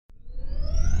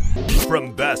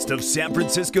From Best of San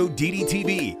Francisco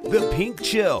DDTV, The Pink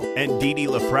Chill, and Didi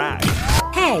LaFrac.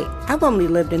 Hey, I've only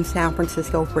lived in San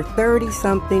Francisco for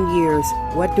 30-something years.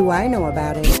 What do I know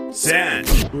about it? San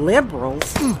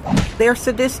Liberals? They're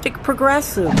sadistic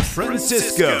progressives.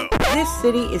 Francisco. This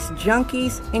city is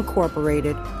Junkies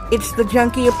Incorporated. It's the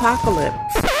junkie apocalypse.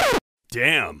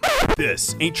 Damn,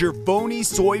 this ain't your phony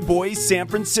soy boy San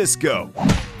Francisco.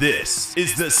 This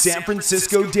is the San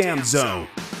Francisco Dam Zone.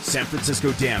 San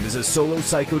Francisco Dam is a solo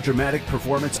psychodramatic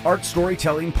performance art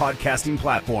storytelling podcasting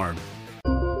platform.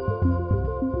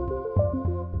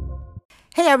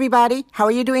 Hey everybody, how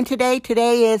are you doing today?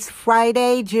 Today is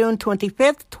Friday, June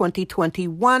 25th,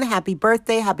 2021. Happy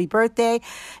birthday, happy birthday.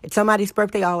 It's somebody's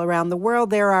birthday all around the world.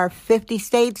 There are 50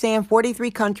 states and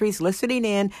 43 countries listening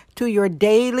in to your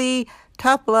daily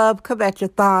Tough Love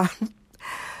Kvetchathon.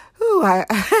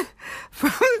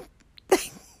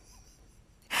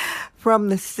 From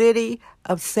the city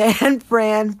of San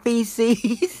Fran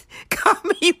feces,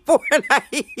 coming for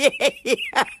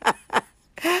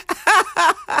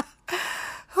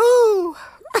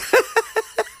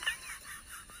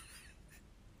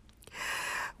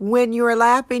When you're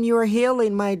laughing, you're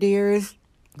healing, my dears.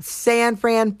 San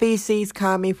Fran feces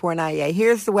coming for an IA.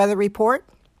 Here's the weather report.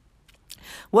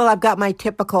 Well, I've got my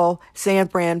typical San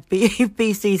Fran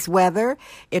feces weather.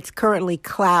 It's currently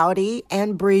cloudy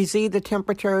and breezy. The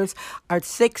temperatures are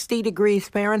 60 degrees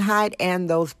Fahrenheit, and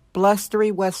those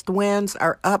blustery west winds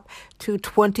are up to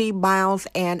 20 miles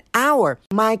an hour.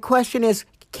 My question is,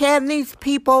 can these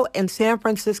people in San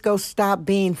Francisco stop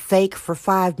being fake for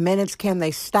 5 minutes? Can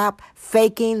they stop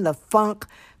faking the funk?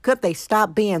 Could they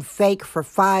stop being fake for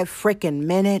 5 freaking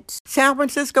minutes? San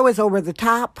Francisco is over the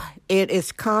top. It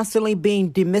is constantly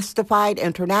being demystified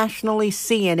internationally.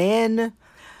 CNN,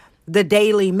 the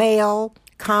Daily Mail,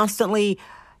 constantly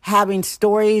having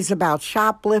stories about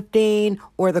shoplifting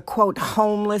or the, quote,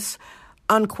 homeless,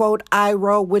 unquote,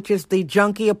 IRO, which is the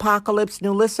junkie apocalypse.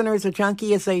 New listeners, a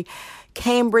junkie is a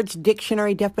Cambridge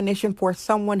Dictionary definition for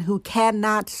someone who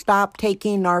cannot stop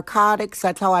taking narcotics.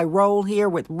 That's how I roll here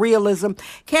with realism.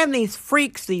 Can these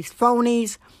freaks, these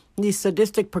phonies, these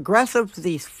sadistic progressives,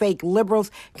 these fake liberals,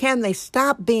 can they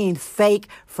stop being fake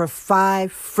for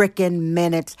 5 frickin'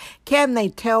 minutes? Can they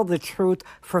tell the truth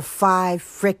for 5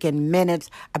 frickin' minutes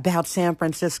about San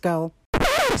Francisco?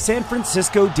 San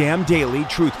Francisco Dam Daily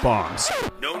Truth Bombs.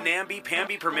 No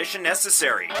namby-pamby permission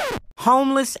necessary.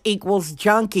 Homeless equals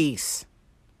junkies.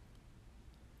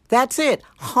 That's it.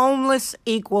 Homeless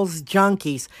equals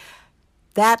junkies.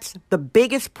 That's the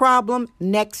biggest problem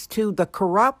next to the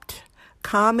corrupt,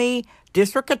 commie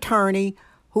district attorney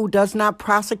who does not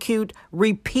prosecute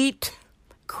repeat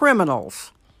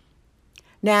criminals.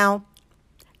 Now,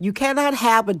 you cannot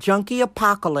have a junkie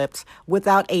apocalypse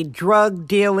without a drug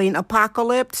dealing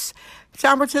apocalypse.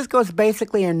 San Francisco is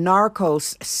basically a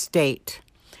narcos state.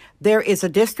 There is a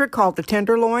district called the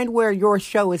Tenderloin where your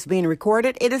show is being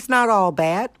recorded. It is not all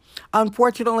bad.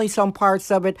 Unfortunately, some parts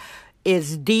of it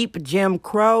is deep Jim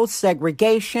Crow,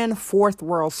 segregation, fourth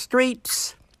world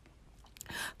streets.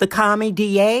 The commie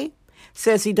DA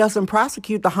says he doesn't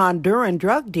prosecute the Honduran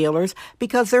drug dealers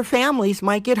because their families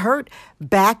might get hurt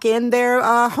back in their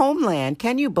homeland.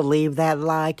 Can you believe that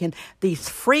lie? Can these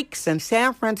freaks in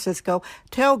San Francisco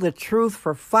tell the truth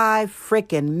for 5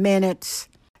 frickin' minutes?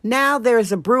 Now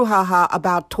there's a brouhaha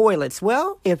about toilets.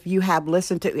 Well, if you have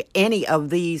listened to any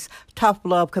of these Tough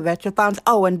Love Kvetchathons,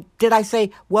 and did I say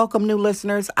welcome new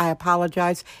listeners? I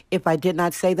apologize if I did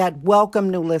not say that. Welcome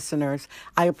new listeners.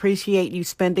 I appreciate you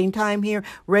spending time here.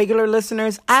 Regular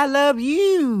listeners, I love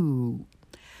you.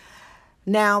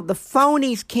 Now, the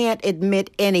phonies can't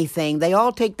admit anything. They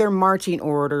all take their marching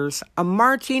orders. A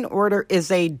marching order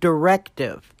is a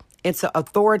directive. It's an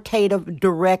authoritative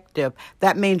directive.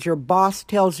 That means your boss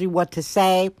tells you what to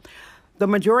say. The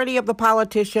majority of the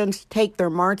politicians take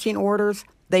their marching orders.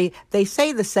 They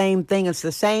say the same thing. It's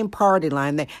the same party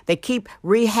line. They keep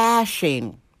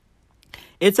rehashing.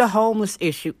 It's a homeless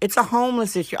issue. It's a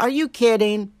homeless issue. Are you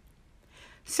kidding?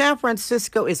 San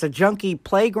Francisco is a junkie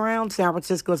playground. San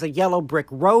Francisco is a yellow brick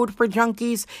road for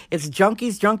junkies. It's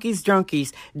junkies, junkies,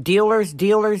 junkies. Dealers,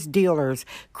 dealers, dealers.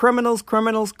 Criminals,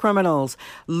 criminals, criminals.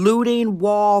 Looting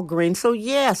Walgreens. So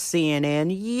yes,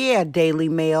 CNN. Yeah, Daily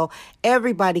Mail.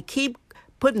 Everybody keep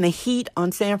putting the heat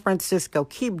on San Francisco.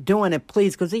 Keep doing it,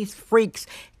 please, because these freaks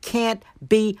can't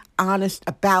be honest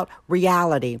about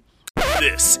reality.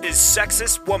 This is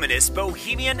sexist, womanist,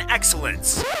 bohemian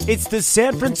excellence. It's the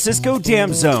San Francisco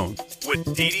Dam Zone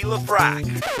with Didi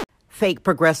LaFrac. Fake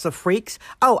progressive freaks.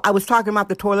 I was talking about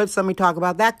the toilets. Let me talk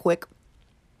about that quick.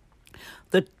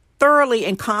 The thoroughly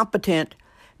incompetent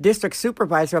district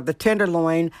supervisor of the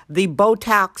Tenderloin, the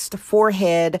Botoxed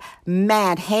forehead,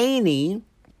 Matt Haney,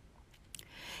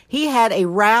 he had a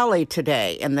rally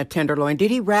today in the Tenderloin. Did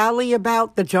he rally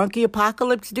about the junkie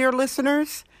apocalypse, dear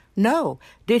listeners? No.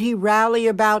 Did he rally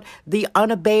about the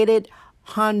unabated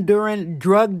Honduran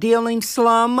drug dealing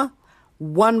slum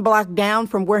 1 block down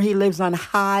from where he lives on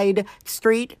Hyde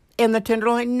Street in the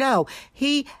Tenderloin? No.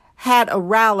 He had a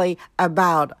rally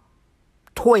about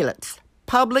toilets,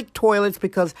 public toilets,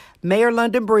 because Mayor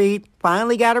London Breed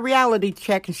finally got a reality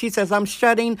check, and she says, I'm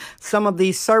shutting some of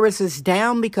these services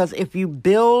down because if you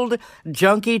build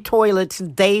junkie toilets,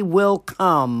 they will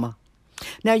come.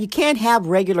 Now, you can't have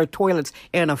regular toilets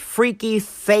in a freaky,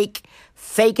 fake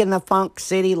in the funk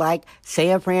city like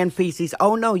San Fran feces.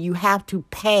 Oh, no, you have to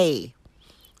pay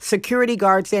security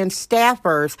guards and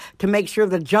staffers to make sure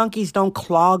the junkies don't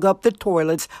clog up the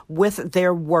toilets with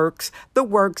their works. The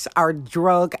works are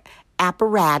drug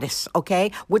apparatus,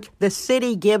 okay, which the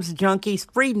city gives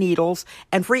junkies free needles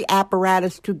and free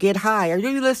apparatus to get high. Are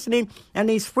you listening? And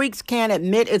these freaks can't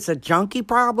admit it's a junkie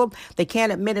problem. They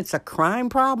can't admit it's a crime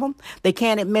problem. They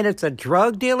can't admit it's a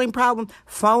drug dealing problem.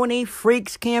 Phony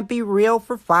freaks can't be real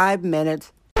for 5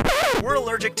 minutes. We're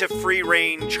allergic to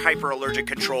free-range, hyper-allergic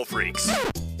control freaks.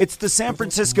 It's the San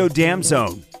Francisco Dam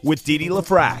Zone with Dee Dee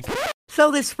LaFrac. So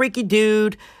this freaky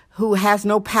dude who has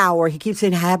no power, he keeps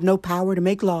saying, I have no power to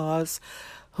make laws,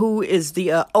 who is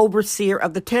the overseer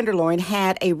of the Tenderloin,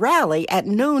 had a rally at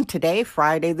noon today,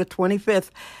 Friday the 25th,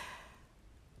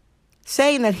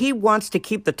 saying that he wants to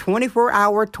keep the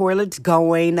 24-hour toilets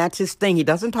going. That's his thing. He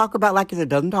doesn't talk about, like I said,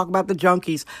 doesn't talk about the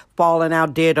junkies falling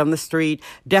out dead on the street,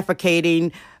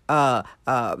 defecating,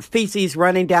 feces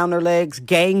running down their legs,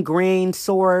 gangrene,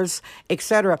 sores,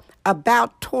 etc.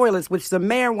 About toilets, which the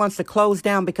mayor wants to close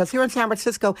down because here in San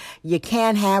Francisco, you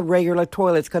can't have regular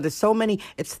toilets because there's so many,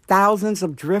 it's thousands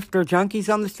of drifter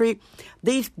junkies on the street.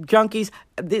 These junkies,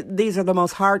 these are the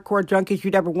most hardcore junkies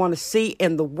you'd ever want to see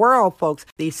in the world, folks.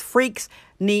 These freaks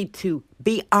need to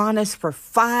be honest for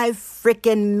 5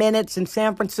 freaking minutes in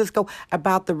San Francisco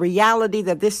about the reality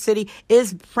that this city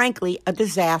is, frankly, a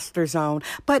disaster zone.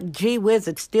 But gee whiz,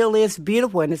 it still is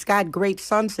beautiful and it's got great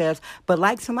sunsets. But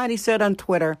like somebody said on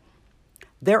Twitter,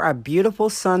 there are beautiful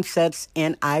sunsets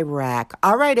in Iraq.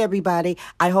 All right, everybody.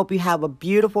 I hope you have a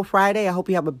beautiful Friday. I hope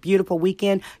you have a beautiful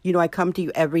weekend. You know, I come to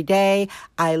you every day.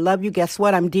 I love you. Guess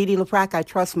what? I'm Dee Dee LaFrac. I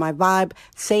trust my vibe.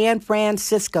 San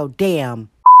Francisco. Damn.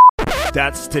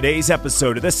 That's today's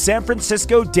episode of the San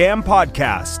Francisco Dam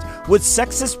Podcast with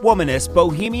sexist womanist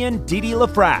bohemian Dee Dee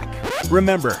LaFrac.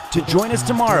 Remember to join us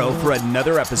tomorrow for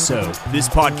another episode. This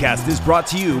podcast is brought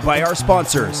to you by our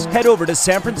sponsors. Head over to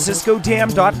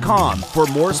sanfranciscodam.com for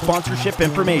more sponsorship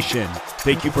information.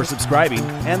 Thank you for subscribing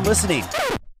and listening.